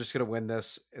 They're just going to win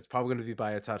this. It's probably going to be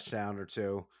by a touchdown or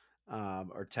two,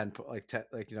 or 10, like 10,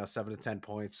 7 to 10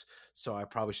 points. So I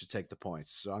probably should take the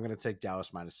points. So I'm going to take Dallas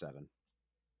 -7.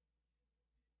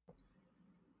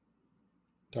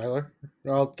 Tyler,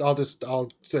 I'll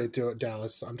say to it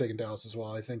Dallas. I'm taking Dallas as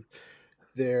well. I think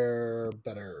they're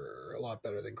better, a lot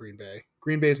better than Green Bay.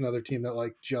 Green Bay is another team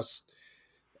that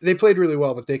they played really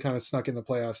well, but they kind of snuck in the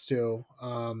playoffs too.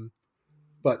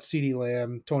 But CeeDee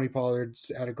Lamb, Tony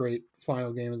Pollard's had a great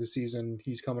final game of the season.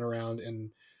 He's coming around, and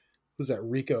who's that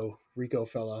Rico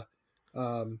fella?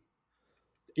 Um,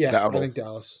 yeah, I Dowdle. think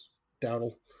Dallas.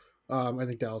 Dowdle. I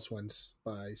think Dallas wins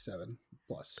by 7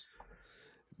 plus.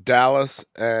 Dallas,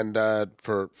 and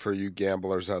for you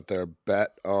gamblers out there,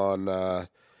 bet on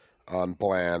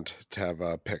Bland to have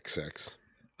a pick six.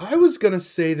 I was gonna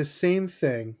say the same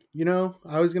thing.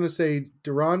 I was gonna say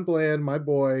Deron Bland, my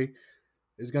boy,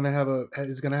 is gonna have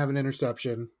an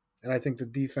interception, and I think the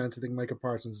defense. I think Micah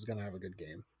Parsons is gonna have a good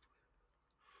game.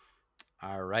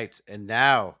 All right. And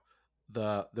now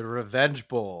the revenge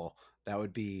bowl. That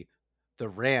would be the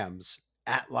Rams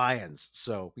at Lions.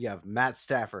 So we have Matt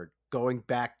Stafford going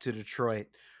back to Detroit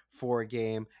for a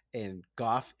game, and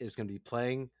Goff is going to be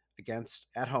playing against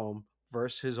at home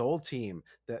versus his old team.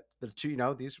 That the two,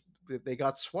 these they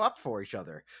got swapped for each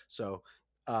other. So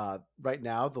right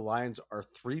now the Lions are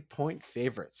 3-point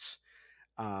favorites.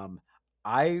 Um,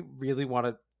 I really want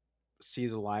to see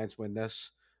the Lions win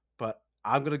this, but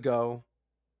I'm going to go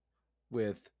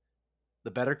with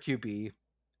the better QB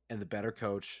and the better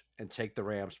coach and take the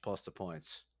Rams plus the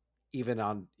points, even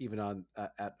on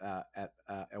at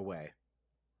away.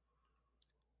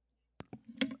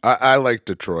 I like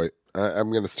Detroit. I'm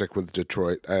going to stick with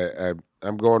Detroit.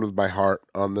 I'm going with my heart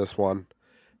on this one,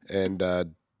 and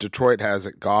Detroit has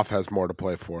it. Goff has more to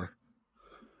play for.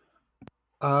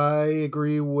 I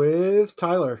agree with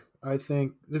Tyler. I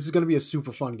think this is going to be a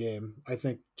super fun game. I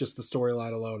think just the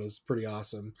storyline alone is pretty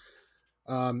awesome.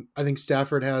 I think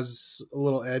Stafford has a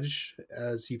little edge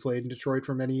as he played in Detroit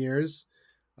for many years.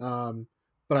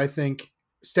 But I think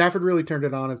Stafford really turned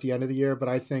it on at the end of the year, but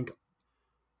I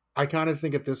kind of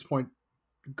think at this point,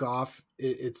 Goff,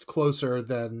 it's closer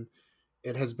than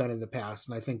it has been in the past.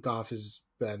 And I think Goff has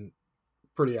been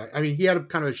pretty, I mean, he had a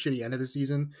kind of a shitty end of the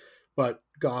season, but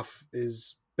Goff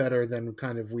is better than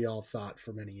kind of we all thought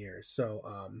for many years. So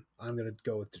I'm going to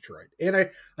go with Detroit. And I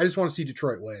just want to see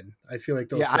Detroit win. I feel like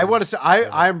those Yeah, I want to fans, say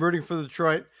I'm rooting for the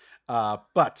Detroit,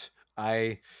 but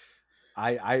I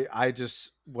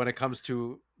just when it comes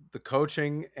to the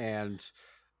coaching and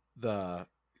the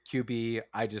QB,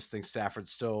 I just think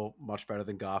Stafford's still much better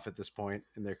than Goff at this point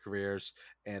in their careers,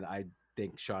 and I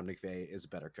think Sean McVay is a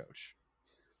better coach.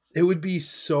 it would be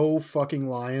so fucking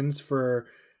Lions for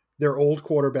their old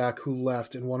quarterback who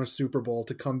left and won a Super Bowl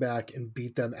to come back and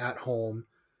beat them at home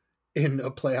in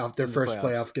a playoff, their In the first playoffs.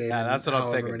 playoff game Yeah, in that's what I'm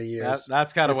however thinking. many years.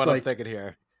 That's kind of It's what I'm like, thinking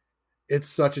here. it's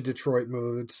such a Detroit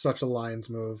move. It's such a Lions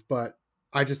move, but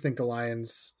I just think the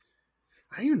Lions,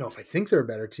 I don't even know if I think they're a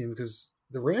better team because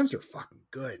the Rams are fucking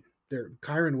good. They're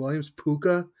Kyron Williams,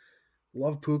 Puka,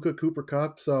 love Puka, Cooper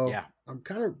Cup. So Yeah. I'm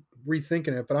kind of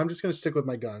rethinking it, but I'm just going to stick with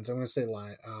my guns. I'm going to say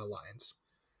Lions.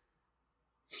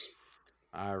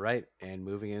 All right, and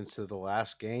moving into the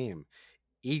last game,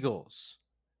 Eagles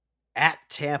at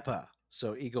Tampa.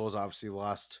 So Eagles obviously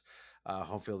lost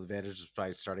home field advantage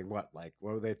by starting what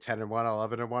were they 10-1,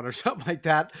 11-1 or something like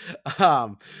that.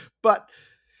 But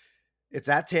it's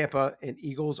at Tampa, and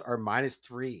Eagles are minus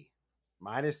three,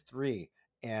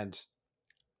 and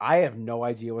I have no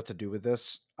idea what to do with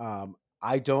this.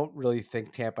 I don't really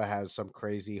think Tampa has some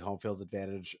crazy home field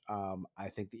advantage. I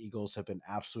think the Eagles have been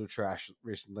absolute trash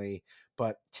recently,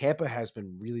 but Tampa has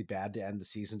been really bad to end the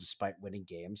season despite winning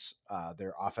games.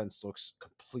 Their offense looks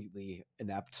completely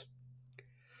inept,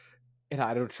 and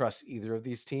I don't trust either of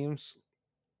these teams.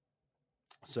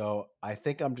 So I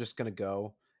think I'm just going to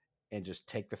go and just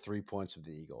take the 3 points of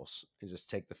the Eagles and just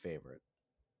take the favorite.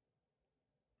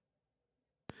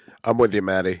 I'm with you,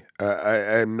 Maddie.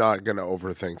 I'm not going to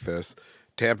overthink this.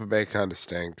 Tampa Bay kind of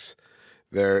stinks.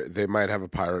 They might have a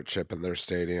pirate ship in their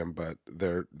stadium, but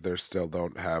they still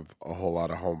don't have a whole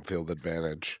lot of home field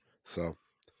advantage. So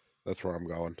that's where I'm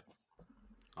going.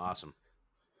 Awesome.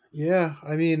 Yeah,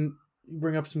 I mean, you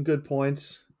bring up some good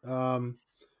points. But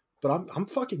I'm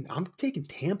taking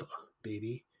Tampa,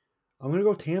 baby. I'm gonna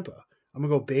go Tampa. I'm gonna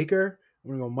go Baker.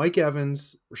 I'm gonna go Mike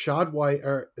Evans, Rashad White,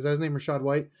 or is that his name? Rashad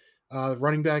White,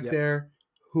 running back Yep. there,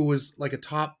 who was like a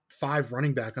top 5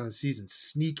 running back on the season,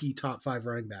 sneaky top 5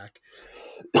 running back.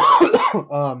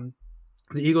 The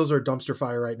Eagles are a dumpster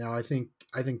fire right now. I think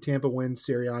Tampa wins.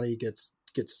 Sirianni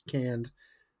gets canned,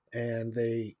 and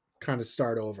they kind of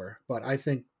start over. But I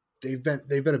think they've been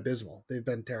abysmal. They've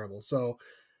been terrible. So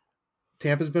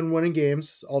Tampa's been winning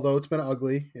games, although it's been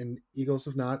ugly, and Eagles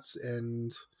have not.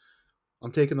 And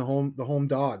I'm taking the home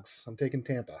dogs. I'm taking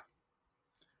Tampa.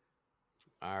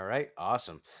 All right,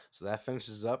 awesome. So that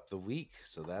finishes up the week.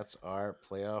 So that's our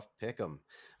playoff pick'em.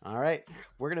 All right,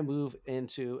 we're gonna move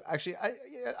into. Actually,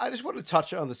 I just want to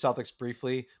touch on the Celtics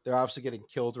briefly. They're obviously getting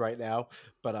killed right now,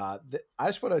 but I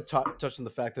just want to touch on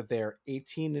the fact that they are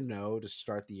 18-0 to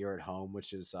start the year at home,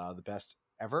 which is the best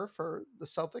ever for the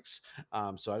Celtics.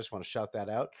 So I just want to shout that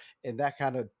out, and that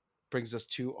kind of brings us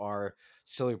to our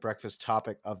silly breakfast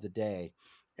topic of the day,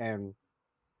 and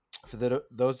for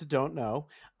those that don't know,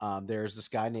 there's this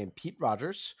guy named Pete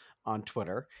Rogers on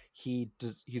Twitter. He's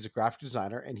a graphic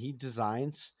designer, and he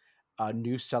designs a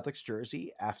new Celtics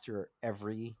jersey after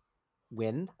every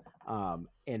win.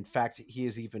 In fact, he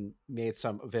has even made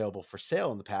some available for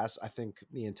sale in the past. I think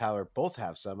me and Tyler both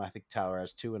have some. I think Tyler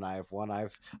has 2 and I have 1. I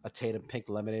have a Tatum pink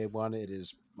lemonade one. It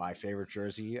is my favorite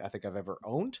jersey I think I've ever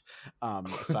owned. Aside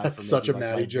That's from such maybe a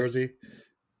like Matty jersey.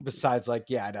 besides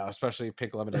yeah, I know, especially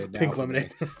pink lemonade now. Pink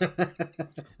lemonade.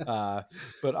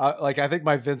 But I think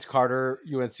my Vince Carter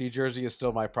UNC jersey is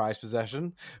still my prized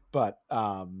possession, but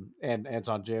and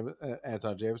Anton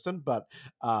Jameson, but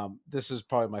this is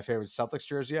probably my favorite Celtics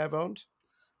jersey I've owned.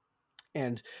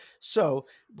 And so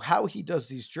how he does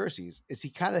these jerseys is he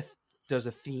kind of does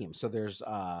a theme. So there's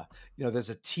there's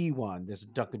a tea one, there's a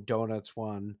Dunkin' Donuts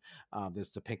one,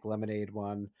 there's the pink lemonade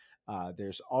one.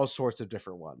 There's all sorts of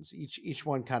different ones. Each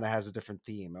one kind of has a different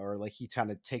theme, or like he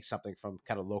kind of takes something from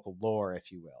kind of local lore,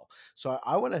 if you will. So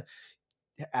I want to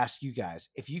ask you guys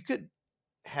if you could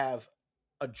have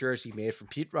a jersey made from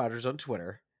Pete Rogers on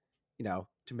Twitter,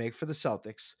 to make for the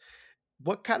Celtics,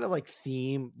 what kind of like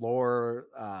theme, lore,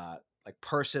 like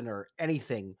person or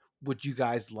anything would you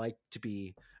guys like to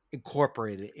be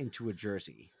incorporated into a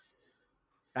jersey?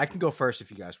 I can go first if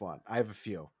you guys want. I have a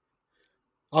few.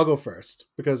 I'll go first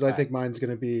because I All right. think mine's going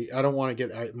to be. I don't want to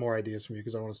get more ideas from you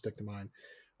because I want to stick to mine.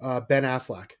 Ben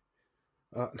Affleck.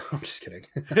 No, I'm just kidding.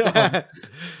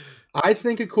 I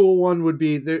think a cool one would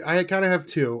be. I kind of have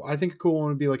two. I think a cool one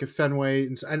would be like a Fenway,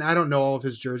 and I don't know all of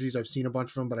his jerseys. I've seen a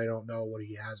bunch of them, but I don't know what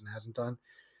he has and hasn't done.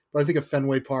 But I think a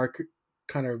Fenway Park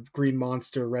kind of Green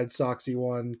Monster Red Soxy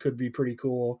one could be pretty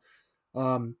cool.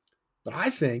 But I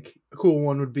think a cool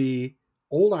one would be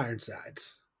Old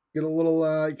Ironsides. Get a little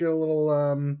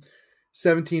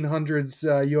 1700s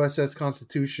USS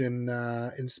Constitution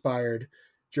inspired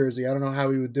jersey. I don't know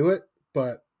how he would do it,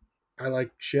 but I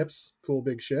like ships, cool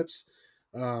big ships.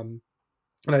 And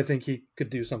I think he could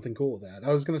do something cool with that.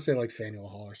 I was gonna say like Faneuil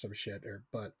Hall or some shit, or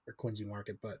Quincy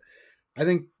Market, but I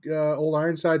think Old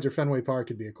Ironsides or Fenway Park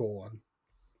could be a cool one.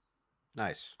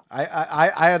 Nice.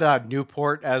 I had a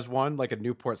Newport as one, like a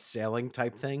Newport sailing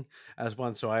type thing as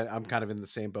one. So I'm kind of in the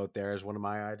same boat there as one of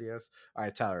my ideas. All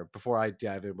right, Tyler, before I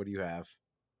dive in, what do you have?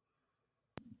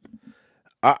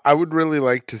 I would really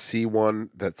like to see one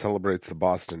that celebrates the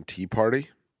Boston Tea Party,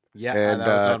 Yeah, and that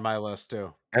was on my list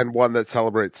too. and one that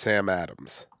celebrates Sam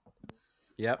Adams.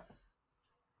 Yep.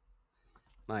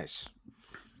 Nice.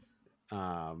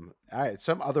 All right.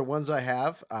 Some other ones I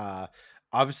have.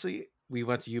 Obviously, we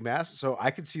went to UMass, so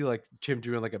I could see like Tim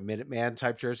doing like a Minuteman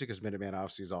type jersey because Minuteman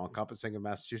obviously is all encompassing in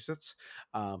Massachusetts.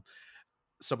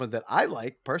 Someone that I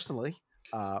like personally,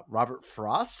 Robert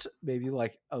Frost, maybe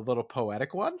like a little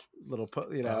poetic one,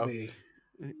 Bobby.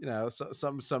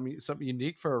 something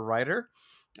unique for a writer.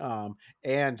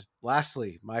 And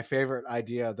lastly, my favorite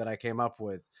idea that I came up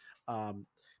with,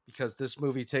 because this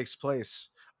movie takes place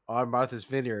on Martha's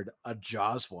Vineyard, a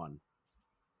Jaws one.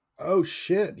 Oh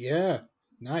shit! Yeah,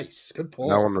 nice, good That one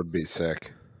pull. would be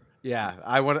sick. Yeah,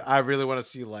 I really want to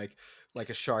see like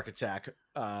a shark attack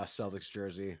Celtics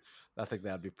jersey. I think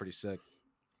that'd be pretty sick.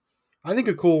 I think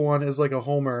a cool one is like a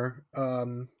Homer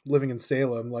living in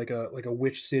Salem, like a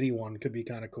Witch City one could be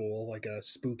kind of cool, like a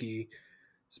spooky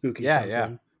Yeah,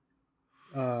 something.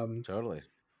 Um, totally.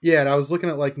 yeah, and I was looking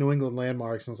at like New England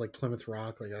landmarks, and it's like Plymouth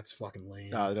Rock, like that's fucking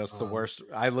lame. That's the worst.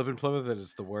 I live in Plymouth, and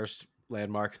it's the worst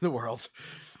landmark in the world.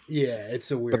 Yeah, it's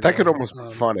a But weird that could one. almost be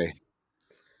funny.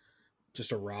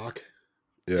 Just a rock,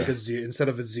 Yeah. like instead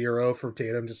of a zero for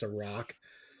Tatum, just a rock.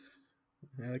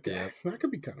 Like, Yeah. that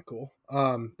could be kind of cool.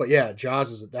 But yeah,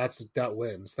 Jaws that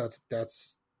wins.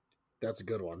 That's a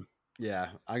good one.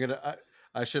 Yeah,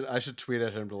 I should tweet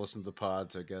at him to listen to the pod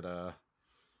to get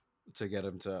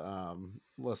him to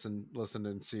listen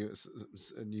and see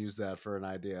and use that for an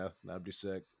idea. That'd be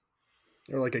sick.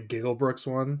 Or like a Giggle Brooks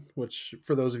one, which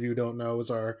for those of you who don't know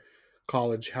is our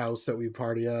college house that we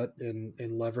party at in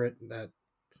Leverett. That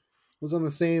was on the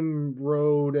same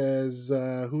road as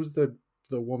who's the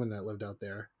woman that lived out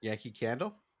there? Yankee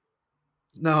Candle?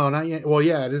 No, not yet. Well,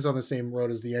 yeah, it is on the same road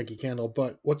as the Yankee Candle,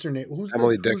 but what's her name?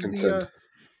 Emily Who's Dickinson. the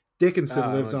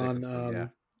Dickinson lived Emily on Dickinson, yeah.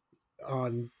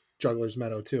 on Juggler's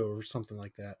Meadow too, or something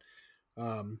like that.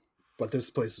 But this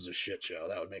place was a shit show.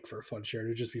 That would make for a fun shirt. It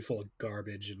would just be full of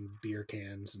garbage and beer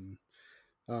cans and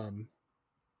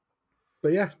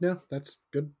but yeah, no, that's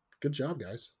good. Good job,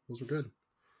 guys. Those were good.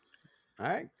 All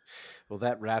right. Well,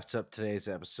 that wraps up today's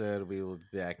episode. We will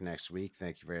be back next week.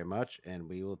 Thank you very much, and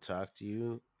we will talk to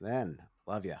you then.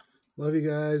 Love ya. Love you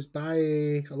guys.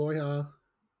 Bye. Aloha.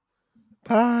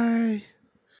 Bye.